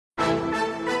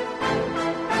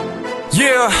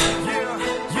Yeah.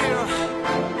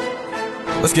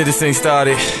 Let's get this thing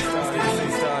started.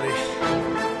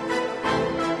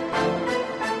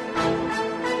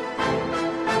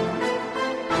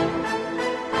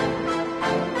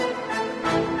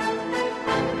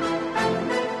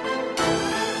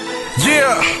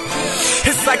 Yeah.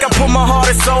 It's like I put my heart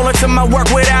and soul into my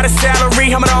work without a salary.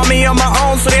 I'm an army on my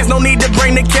own, so there's no need to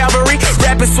bring the cavalry.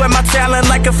 Rapping, sweat my talent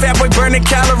like a fat boy burning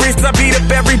calories. I beat up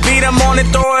every beat I'm on and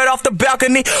throw it off the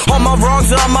balcony. All my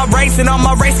wrongs are on my race, and all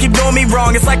my race keep doing me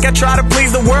wrong. It's like I try to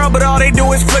please the world, but all they do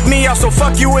is flip me off. So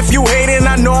fuck you if you hate it.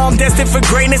 I know I'm destined for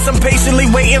greatness. I'm patiently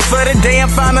waiting for the day I'm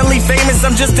finally famous.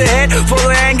 I'm just a head full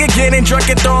of anger, getting drunk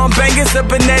and throwing bangers up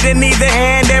a net in either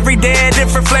hand. Every day a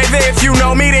different flavor. If you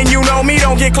know me, then you know me.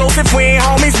 Don't get close if we ain't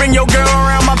homies. Bring your girl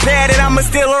around my pad and I'ma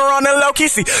steal her on the low key.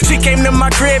 See, she came to my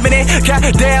crib and it got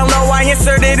down low. I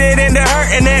inserted it into her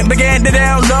and it began to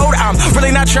download. I'm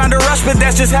really not trying to rush, but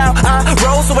that's just how I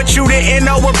roll. So what you didn't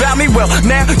know about me, well,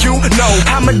 now you know.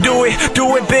 I'ma do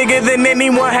it bigger than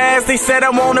anyone has. They said I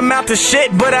won't amount to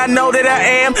shit, but I know that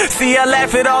I am. See, I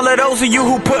laugh at all of those of you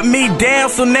who put me down.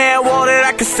 So now all that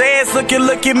I can say is look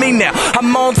at me now.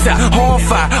 I'm on top, on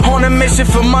fire, on a mission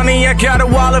for money. I got a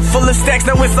wallet full of stacks.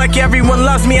 Now it's like everyone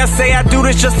loves me. I say I do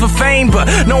this just for fame, but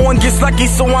no one gets lucky,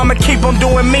 so I'ma keep on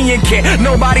doing me and can't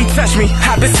nobody touch me.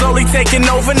 I've been slowly taking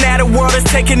over, now the world is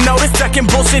taking notice. Tucking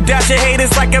bullshit down your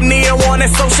haters like I'm Neo on that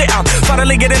so shit. I'm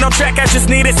finally getting on track, I just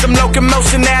needed some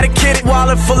locomotion. Now the kid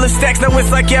wallet full of stacks, now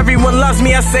it's like everyone loves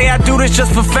me. I say I do this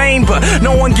just for fame, but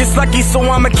no one gets lucky, so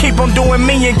I'ma keep on doing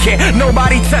me and can't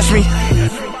nobody touch me.